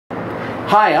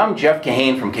Hi, I'm Jeff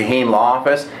Kahane from Kahane Law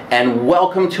Office, and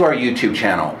welcome to our YouTube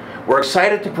channel. We're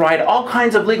excited to provide all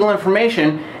kinds of legal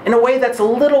information in a way that's a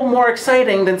little more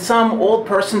exciting than some old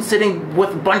person sitting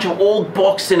with a bunch of old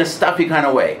books in a stuffy kind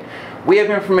of way. We have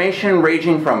information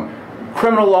ranging from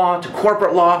criminal law to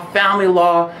corporate law, family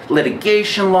law,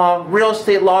 litigation law, real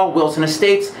estate law, wills and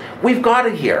estates. We've got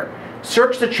it here.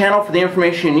 Search the channel for the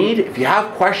information you need. If you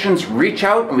have questions, reach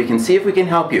out and we can see if we can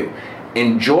help you.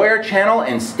 Enjoy our channel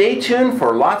and stay tuned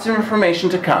for lots of information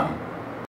to come.